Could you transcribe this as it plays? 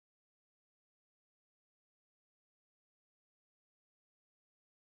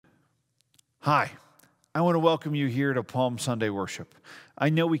Hi, I want to welcome you here to Palm Sunday worship. I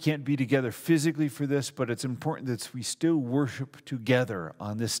know we can't be together physically for this, but it's important that we still worship together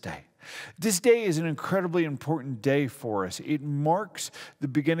on this day. This day is an incredibly important day for us. It marks the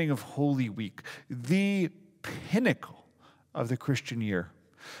beginning of Holy Week, the pinnacle of the Christian year.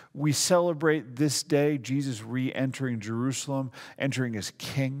 We celebrate this day, Jesus re-entering Jerusalem, entering as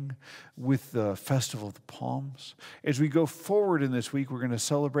king with the Festival of the Palms. As we go forward in this week, we're going to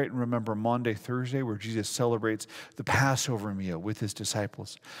celebrate and remember Maundy, Thursday, where Jesus celebrates the Passover meal with his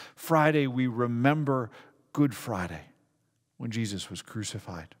disciples. Friday, we remember Good Friday, when Jesus was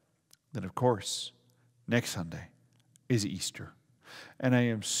crucified. Then, of course, next Sunday is Easter. And I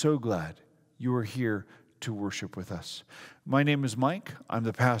am so glad you are here to worship with us. My name is Mike. I'm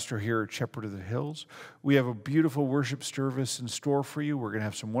the pastor here at Shepherd of the Hills. We have a beautiful worship service in store for you. We're going to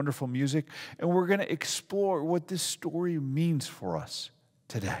have some wonderful music, and we're going to explore what this story means for us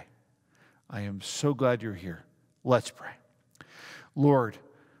today. I am so glad you're here. Let's pray. Lord,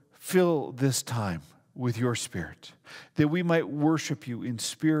 fill this time with your Spirit, that we might worship you in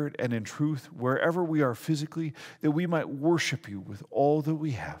spirit and in truth wherever we are physically, that we might worship you with all that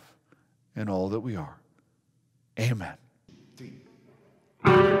we have and all that we are. Amen.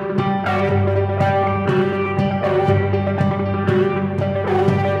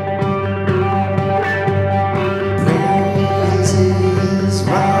 Praises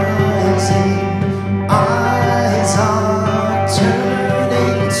rising, eyes are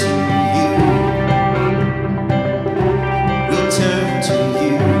turning to you. We turn to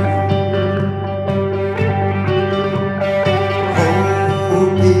you.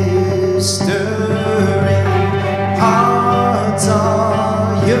 Hope is stirring, hearts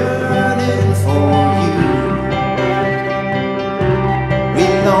are yearning for you. We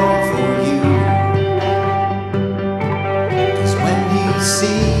long for you. 'Cause when we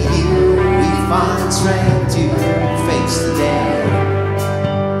see you, we find strength to face the day.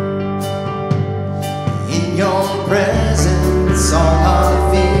 In your presence, all our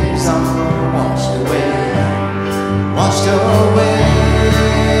fears are washed away. Washed away.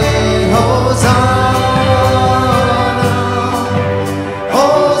 Hosanna,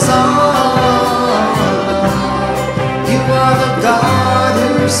 Hosanna. You are the God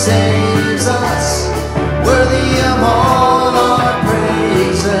who saves us, worthy of all our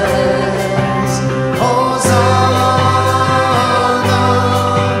praises. Hosanna,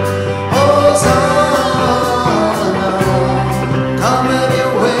 Hosanna. Come have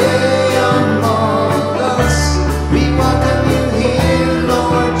your way among us. We welcome you here,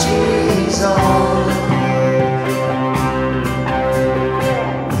 Lord Jesus.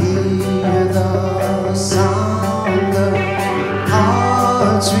 Hear the sound of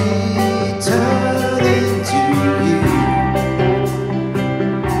hearts returning to you.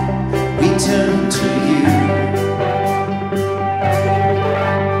 We turn to you.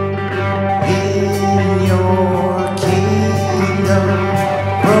 In your kingdom,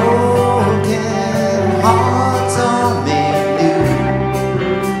 broken hearts are made new.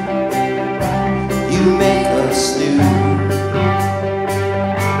 You make us new.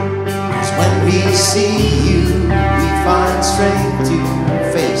 'Cause when we see you, we find strength to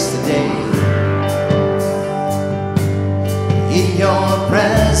face the day. In your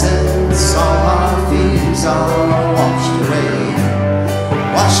presence, all our fears are washed away.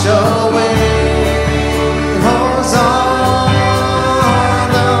 Washed away. Hosanna,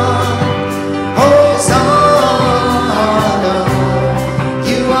 Hosanna.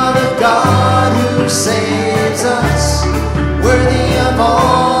 You are the God who saves us, worthy of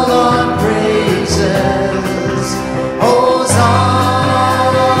all our praises. Hosanna,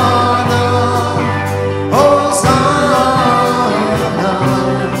 Hosanna.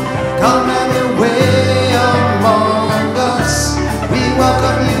 Come have your way among us. We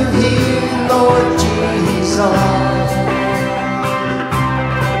welcome you here, Lord Jesus.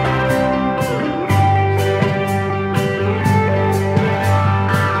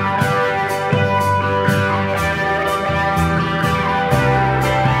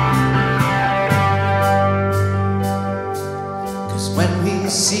 Cause when we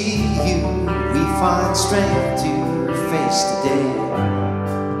see you, we find strength to face the day.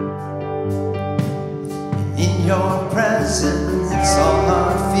 In your presence, all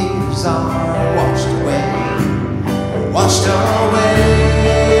our fears are washed away. Washed away.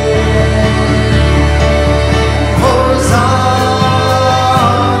 Hosanna,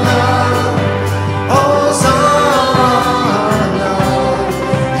 Hosanna.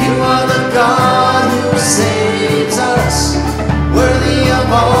 You are the God who saves us, worthy of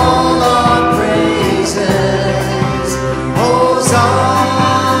all our praises.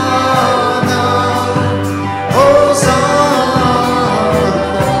 Hosanna,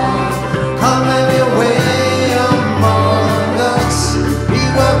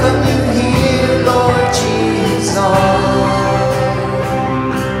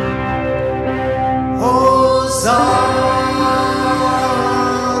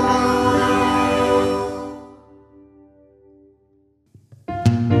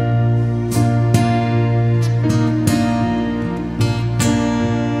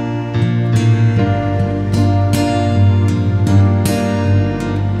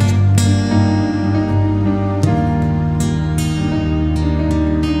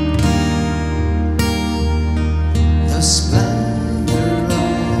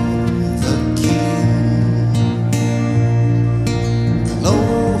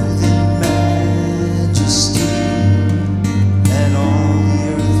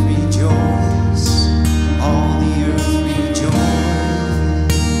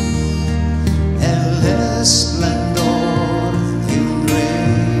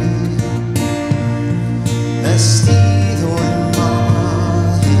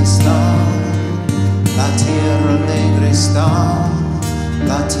 sta,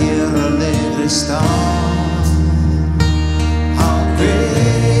 la tierra alegre está. How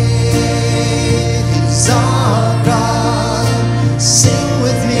great is our God? Sing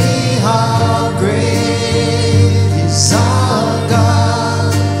with me, how great is our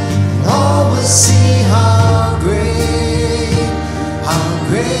God? And all will see how great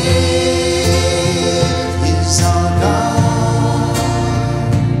is our God.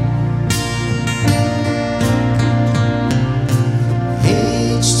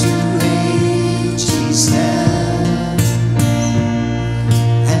 Age to age he stands,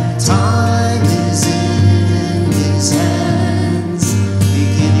 and time is in his hands.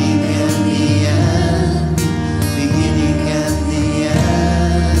 Beginning and the end, beginning and the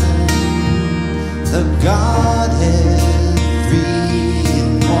end. The Godhead, three in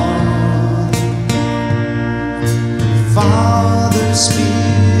one. Father,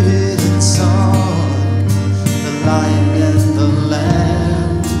 Spirit, and Son. The Lion and the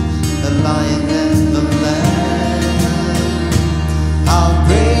Lamb, the Lion and the Lamb. How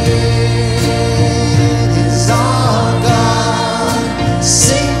great is our God?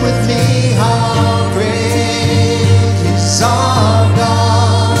 Sing with me, how great is our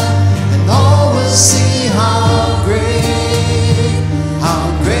God? And all will see how great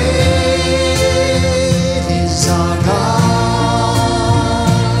is our God.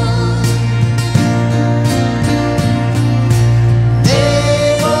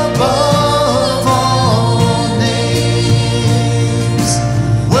 Name above all names,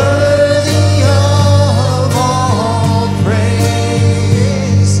 worthy of all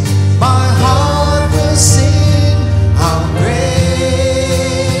praise. My heart will sing, how great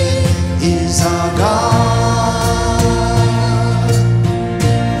is our God.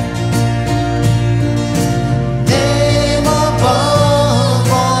 Name above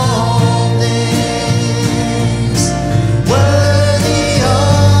all names, worthy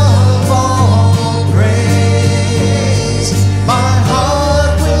of all praise. My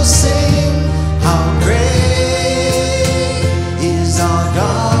heart will sing, how great is our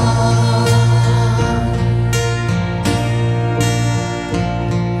God.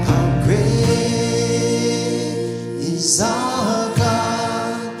 How great is our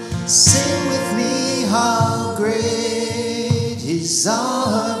God? Sing with me, how great is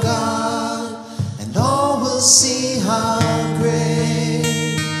our God? And all will see how great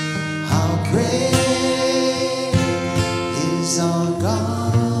is our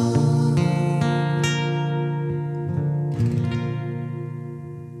God.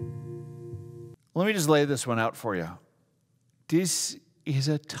 Let me just lay this one out for you. This is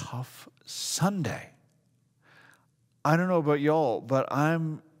a tough Sunday. I don't know about y'all, but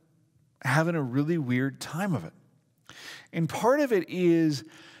I'm having a really weird time of it. And part of it is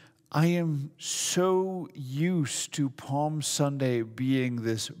I am so used to Palm Sunday being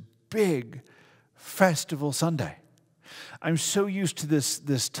this big festival Sunday. I'm so used to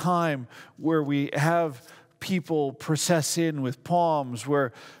this time where we have people process in with palms,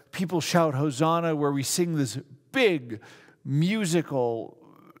 where people shout Hosanna, where we sing this big musical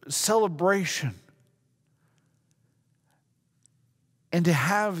celebration. And to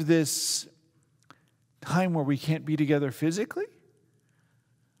have this time where we can't be together physically,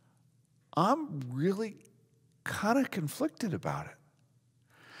 I'm really kind of conflicted about it.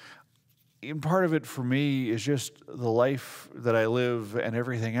 And part of it for me is just the life that I live and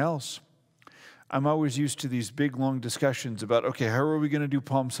everything else. I'm always used to these big, long discussions about, okay, how are we going to do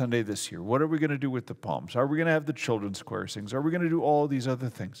Palm Sunday this year? What are we going to do with the palms? Are we going to have the children's square things? Are we going to do all these other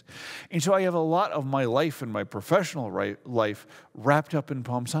things? And so I have a lot of my life and my professional life wrapped up in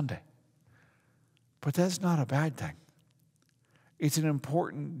Palm Sunday. But that's not a bad thing. It's an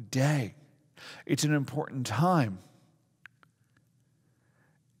important day. It's an important time.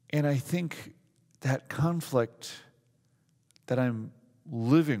 And I think that conflict that I'm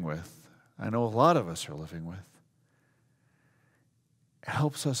living with, I know a lot of us are living with,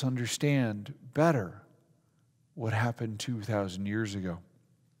 helps us understand better what happened 2,000 years ago.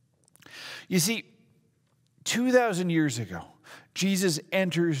 You see, 2,000 years ago, Jesus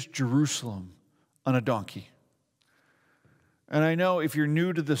enters Jerusalem on a donkey. And I know if you're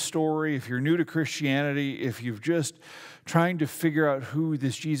new to the story, if you're new to Christianity, if you've just trying to figure out who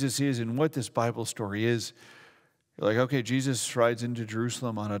this Jesus is and what this Bible story is, you're like, okay, Jesus rides into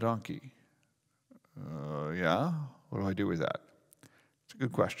Jerusalem on a donkey. Yeah? What do I do with that? It's a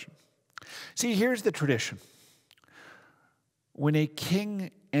good question. See, here's the tradition. When a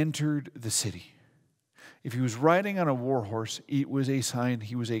king entered the city, if he was riding on a war horse, it was a sign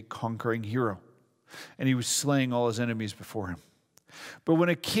he was a conquering hero, and he was slaying all his enemies before him. But when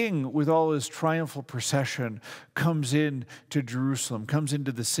a king with all his triumphal procession comes in to Jerusalem, comes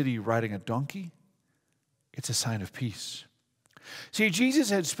into the city riding a donkey, it's a sign of peace. See, Jesus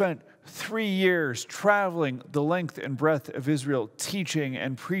had spent 3 years traveling the length and breadth of Israel, teaching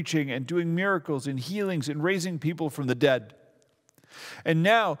and preaching and doing miracles and healings and raising people from the dead. And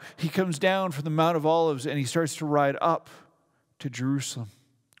now he comes down from the Mount of Olives and he starts to ride up to Jerusalem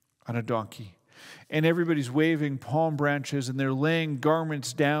on a donkey. And everybody's waving palm branches and they're laying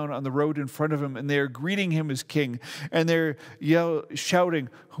garments down on the road in front of him and they're greeting him as king. And they're shouting,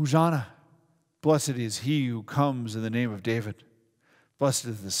 Hosanna! Blessed is he who comes in the name of David. Blessed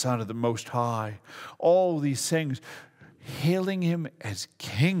is the Son of the Most High. All these things hailing him as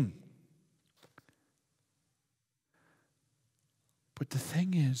king. But the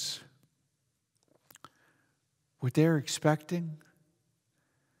thing is, what they're expecting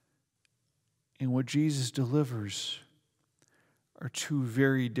and what Jesus delivers are two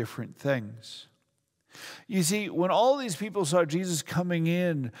very different things. You see, when all these people saw Jesus coming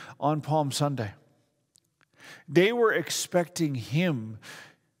in on Palm Sunday, they were expecting him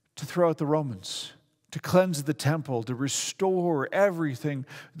to throw out the Romans, to cleanse the temple, to restore everything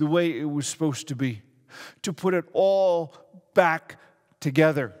the way it was supposed to be, to put it all back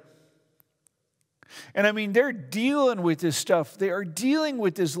together. And I mean, they're dealing with this stuff. They are dealing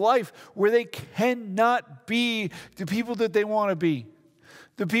with this life where they cannot be the people that they want to be,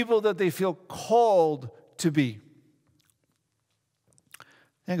 the people that they feel called to be.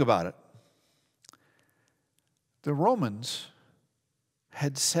 Think about it. The Romans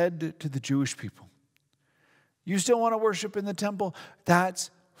had said to the Jewish people, you still want to worship in the temple?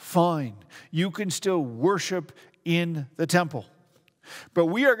 That's fine. You can still worship in the temple. But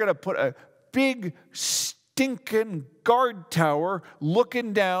we are going to put a big stinking guard tower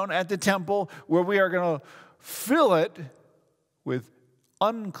looking down at the temple where we are going to fill it with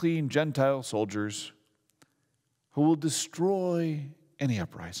unclean Gentile soldiers who will destroy any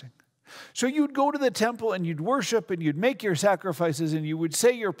uprising. So you'd go to the temple and you'd worship and you'd make your sacrifices and you would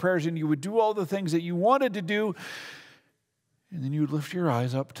say your prayers and you would do all the things that you wanted to do. And then you'd lift your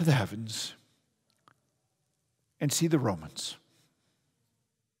eyes up to the heavens and see the Romans.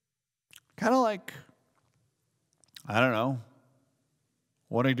 Kind of like, I don't know,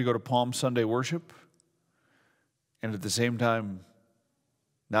 wanting to go to Palm Sunday worship and at the same time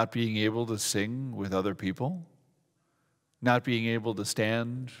not being able to sing with other people, not being able to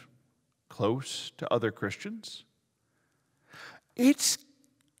stand close to other Christians. It's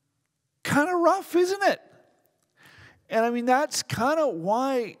kind of rough, isn't it? And I mean, that's kind of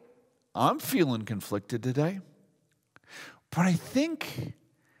why I'm feeling conflicted today. But I think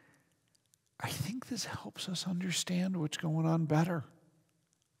this helps us understand what's going on better.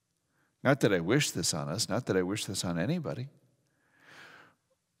 Not that I wish this on us, not that I wish this on anybody.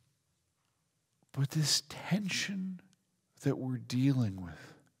 But this tension that we're dealing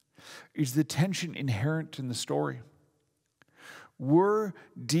with is the tension inherent in the story. We're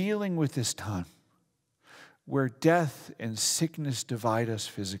dealing with this time where death and sickness divide us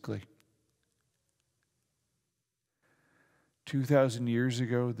physically. 2,000 years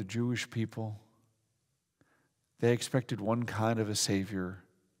ago, the Jewish people, they expected one kind of a savior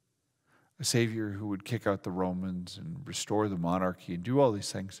who would kick out the Romans and restore the monarchy and do all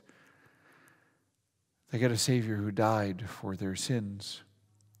these things. They got a Savior who died for their sins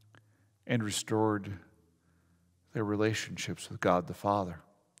and restored their relationships with God the Father.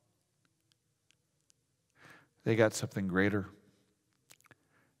 They got something greater.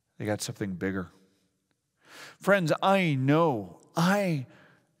 They got something bigger. Friends, I know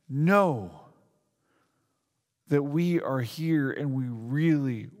that we are here and we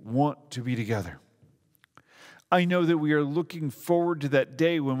really want to be together. I know that we are looking forward to that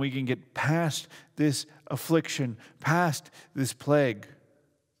day when we can get past this affliction, past this plague.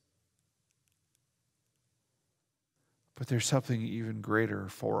 But there's something even greater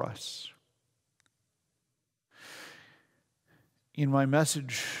for us. In my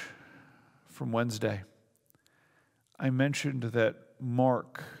message from Wednesday, I mentioned that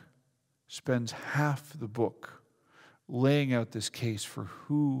Mark spends half the book laying out this case for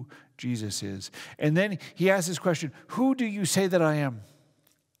who Jesus is. And then he asks this question, who do you say that I am?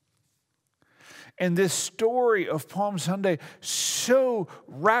 And this story of Palm Sunday so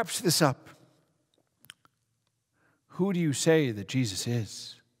wraps this up. Who do you say that Jesus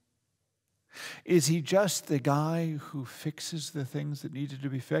is? Is he just the guy who fixes the things that needed to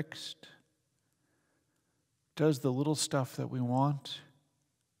be fixed? Does the little stuff that we want,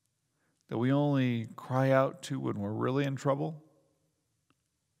 that we only cry out to when we're really in trouble?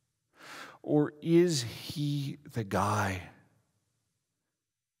 Or is he the guy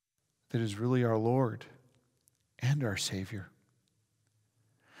that is really our Lord and our Savior,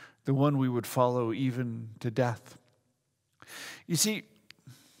 the one we would follow even to death. You see,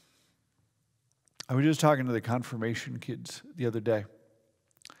 I was just talking to the confirmation kids the other day,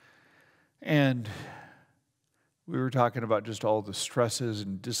 and we were talking about just all the stresses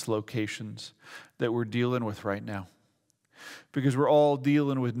and dislocations that we're dealing with right now. Because we're all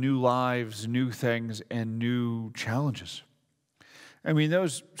dealing with new lives, new things, and new challenges. I mean,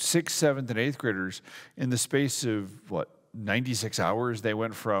 those 6th, 7th, and 8th graders, in the space of, 96 hours, they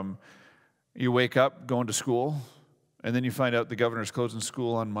went from you wake up going to school, and then you find out the governor's closing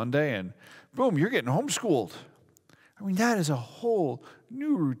school on Monday, and boom, you're getting homeschooled. I mean, that is a whole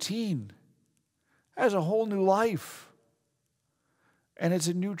new routine. That is a whole new life. And it's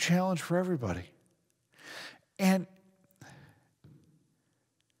a new challenge for everybody. And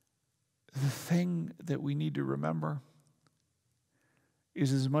the thing that we need to remember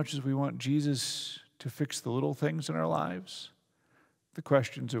is, as much as we want Jesus to fix the little things in our lives, the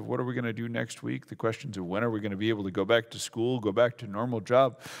questions of what are we going to do next week, the questions of when are we going to be able to go back to school, go back to normal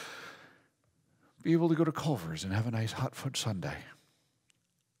job, be able to go to Culver's and have a nice hot foot Sunday.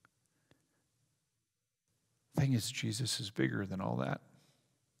 The thing is, Jesus is bigger than all that.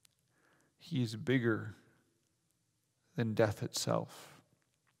 He is bigger than death itself.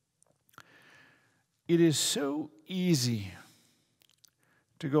 It is so easy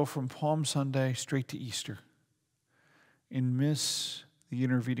to go from Palm Sunday straight to Easter and miss the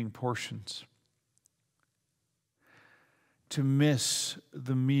intervening portions, to miss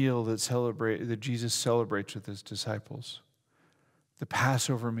the meal that Jesus celebrates with his disciples, the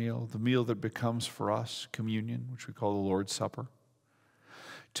Passover meal, the meal that becomes for us communion, which we call the Lord's Supper,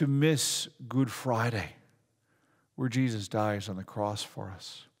 to miss Good Friday, where Jesus dies on the cross for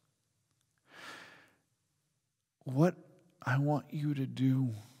us. What I want you to do,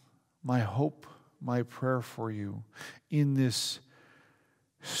 my hope, my prayer for you in this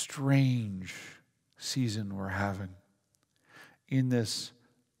strange season we're having, in this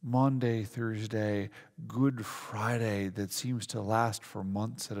Monday, Thursday, Good Friday that seems to last for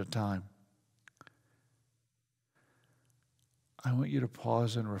months at a time, I want you to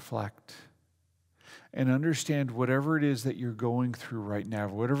pause and reflect and understand whatever it is that you're going through right now,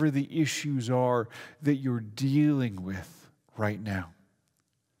 whatever the issues are that you're dealing with right now,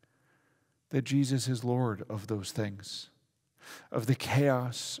 that Jesus is Lord of those things, of the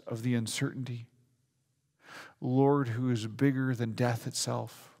chaos, of the uncertainty. Lord, who is bigger than death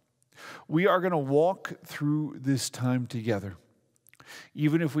itself. We are going to walk through this time together.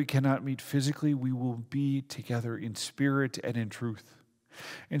 Even if we cannot meet physically, we will be together in spirit and in truth.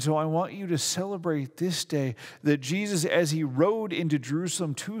 And so I want you to celebrate this day that Jesus, as he rode into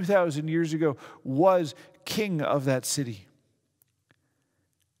Jerusalem 2,000 years ago, was king of that city.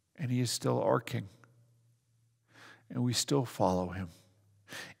 And he is still our king. And we still follow him,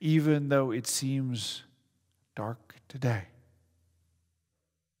 even though it seems dark today.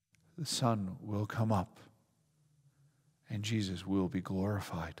 The sun will come up, and Jesus will be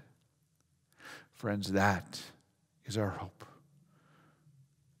glorified. Friends, that is our hope.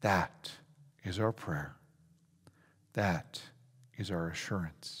 That is our prayer. That is our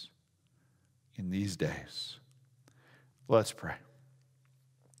assurance in these days. Let's pray.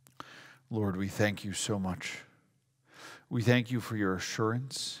 Lord, we thank you so much. We thank you for your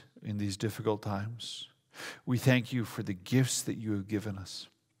assurance in these difficult times. We thank you for the gifts that you have given us.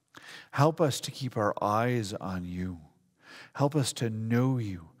 Help us to keep our eyes on you. Help us to know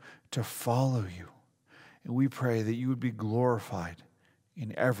you, to follow you. And we pray that you would be glorified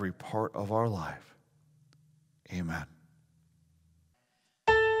in every part of our life. Amen.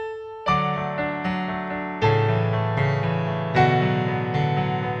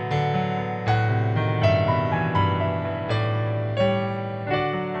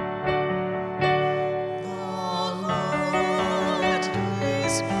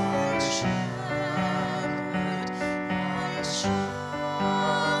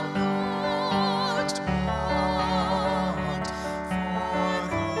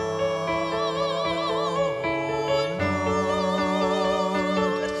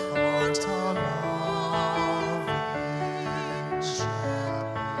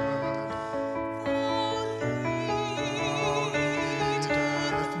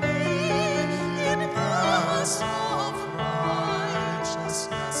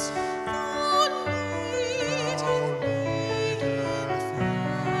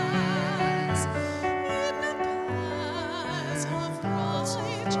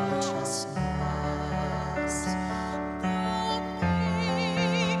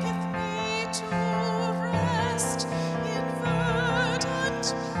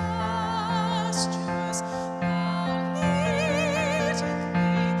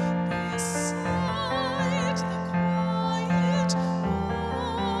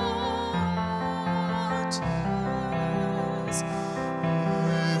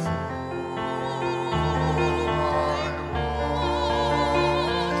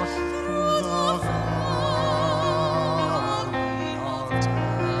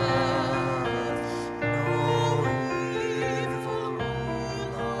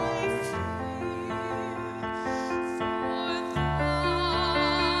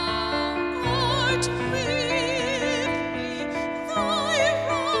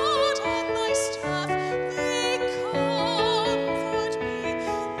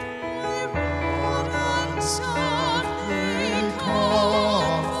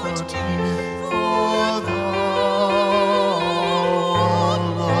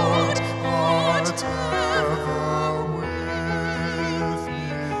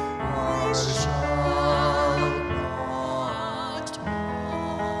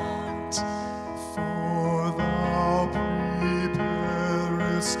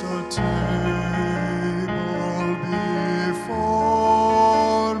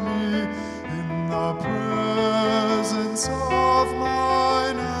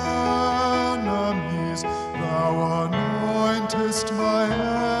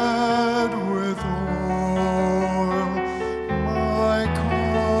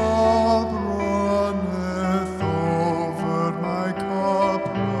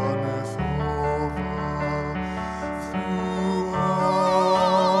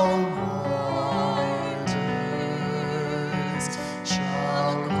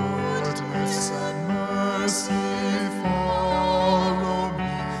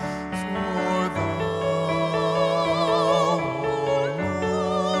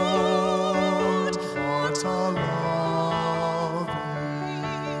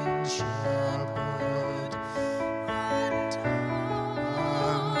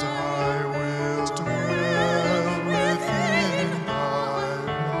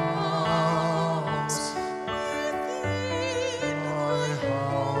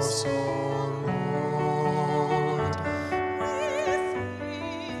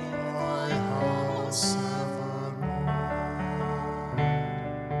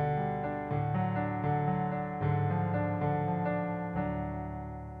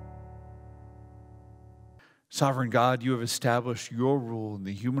 Sovereign God, you have established your rule in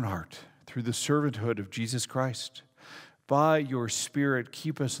the human heart through the servanthood of Jesus Christ. By your Spirit,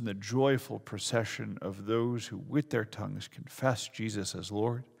 keep us in the joyful procession of those who with their tongues confess Jesus as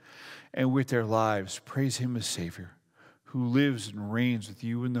Lord, and with their lives praise him as Savior, who lives and reigns with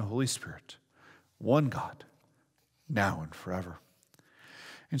you in the Holy Spirit, one God, now and forever.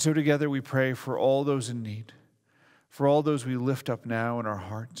 And so together we pray for all those in need, for all those we lift up now in our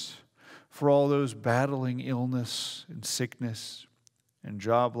hearts, for all those battling illness and sickness and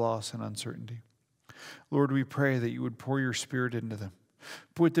job loss and uncertainty. Lord, we pray that you would pour your Spirit into them,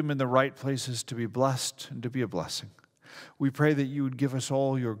 put them in the right places to be blessed and to be a blessing. We pray that you would give us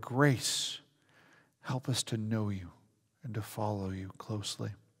all your grace. Help us to know you and to follow you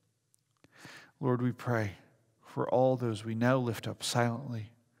closely. Lord, we pray for all those we now lift up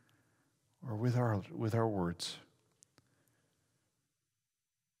silently or with our words.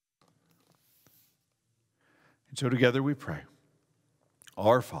 And so together we pray,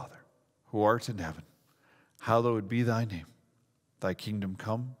 Our Father, who art in heaven, hallowed be thy name. Thy kingdom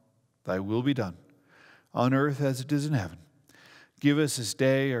come, thy will be done, on earth as it is in heaven. Give us this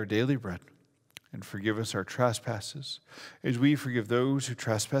day our daily bread, and forgive us our trespasses, as we forgive those who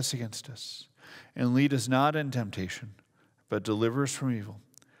trespass against us. And lead us not into temptation, but deliver us from evil.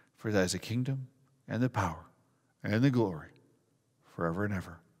 For thy is the kingdom, and the power, and the glory, forever and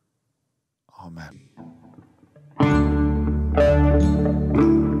ever. Amen. On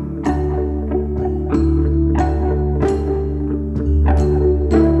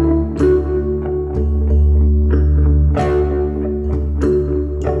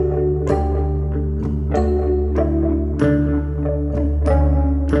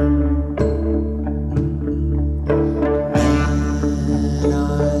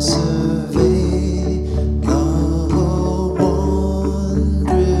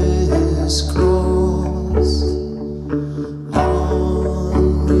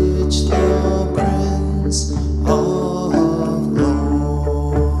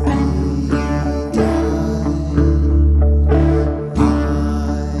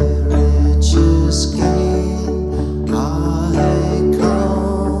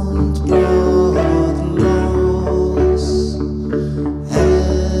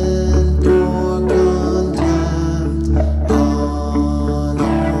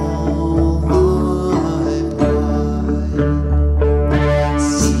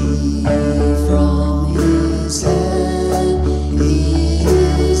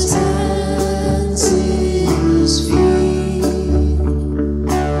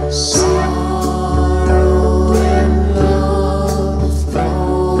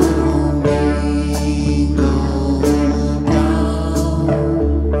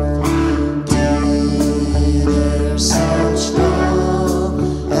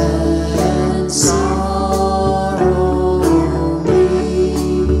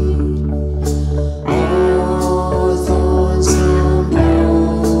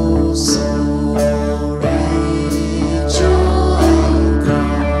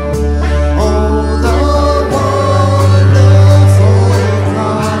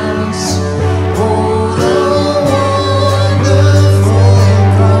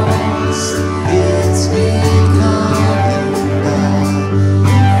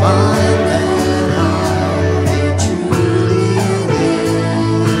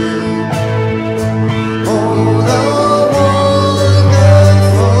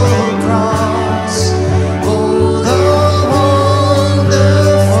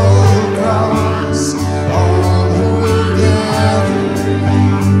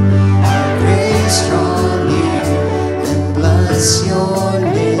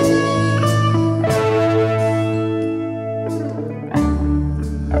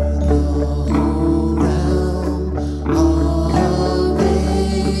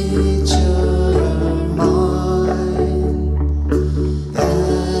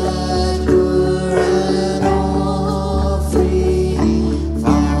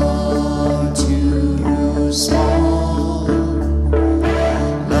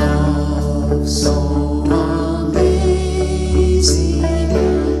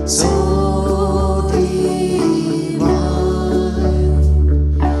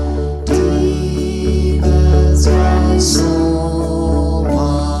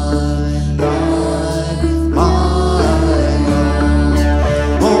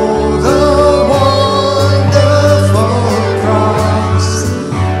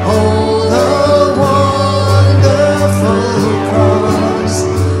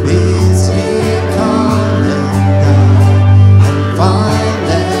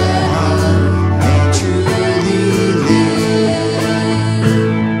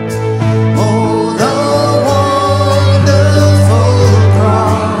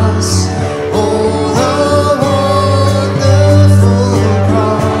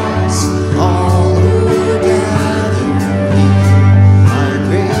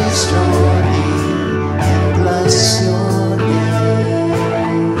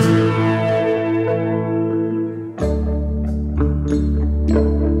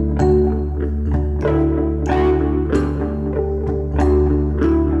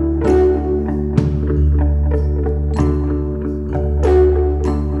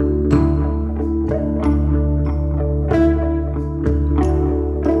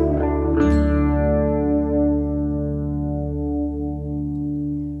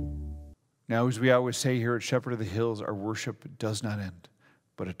Now, as we always say here at Shepherd of the Hills, our worship does not end,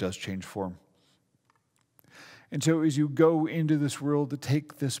 but it does change form. And so as you go into this world, to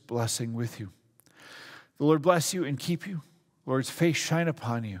take this blessing with you. The Lord bless you and keep you. The Lord's face shine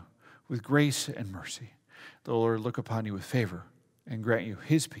upon you with grace and mercy. The Lord look upon you with favor and grant you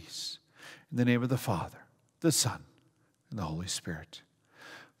his peace. In the name of the Father, the Son, and the Holy Spirit.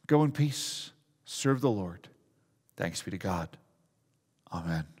 Go in peace. Serve the Lord. Thanks be to God.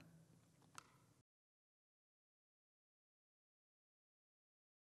 Amen.